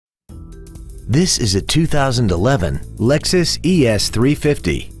This is a 2011 Lexus ES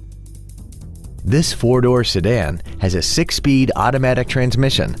 350. This four-door sedan has a 6-speed automatic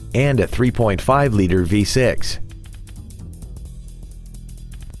transmission and a 3.5-liter V6.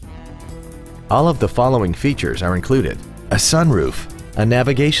 All of the following features are included: a sunroof, a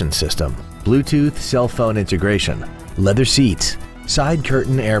navigation system, Bluetooth cell phone integration, leather seats, side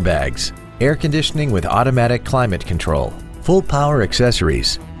curtain airbags, air conditioning with automatic climate control, full power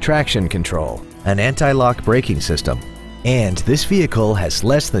accessories, traction control, an anti-lock braking system, and this vehicle has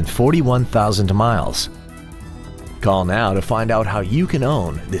less than 41,000 miles. Call now to find out how you can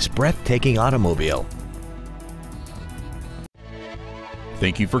own this breathtaking automobile.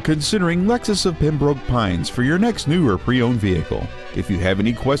 Thank you for considering Lexus of Pembroke Pines for your next new or pre-owned vehicle. If you have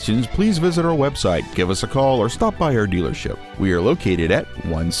any questions, please visit our website, give us a call, or stop by our dealership. We are located at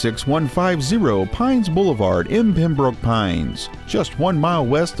 16150 Pines Boulevard in Pembroke Pines, just 1 mile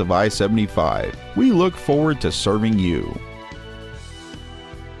west of I-75. We look forward to serving you.